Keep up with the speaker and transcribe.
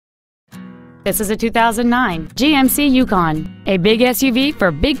This is a 2009 GMC Yukon, a big SUV for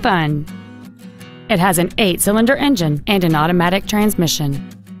big fun. It has an 8-cylinder engine and an automatic transmission.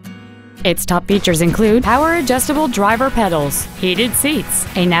 Its top features include power-adjustable driver pedals, heated seats,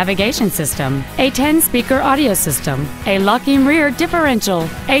 a navigation system, a 10-speaker audio system, a locking rear differential,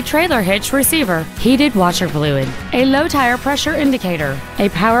 a trailer hitch receiver, heated washer fluid, a low tire pressure indicator, a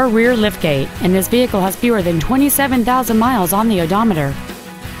power rear liftgate, and this vehicle has fewer than 27,000 miles on the odometer.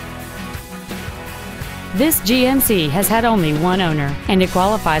 This GMC has had only one owner, and it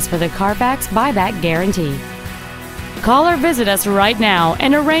qualifies for the Carfax buyback guarantee. Call or visit us right now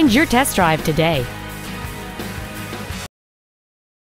and arrange your test drive today.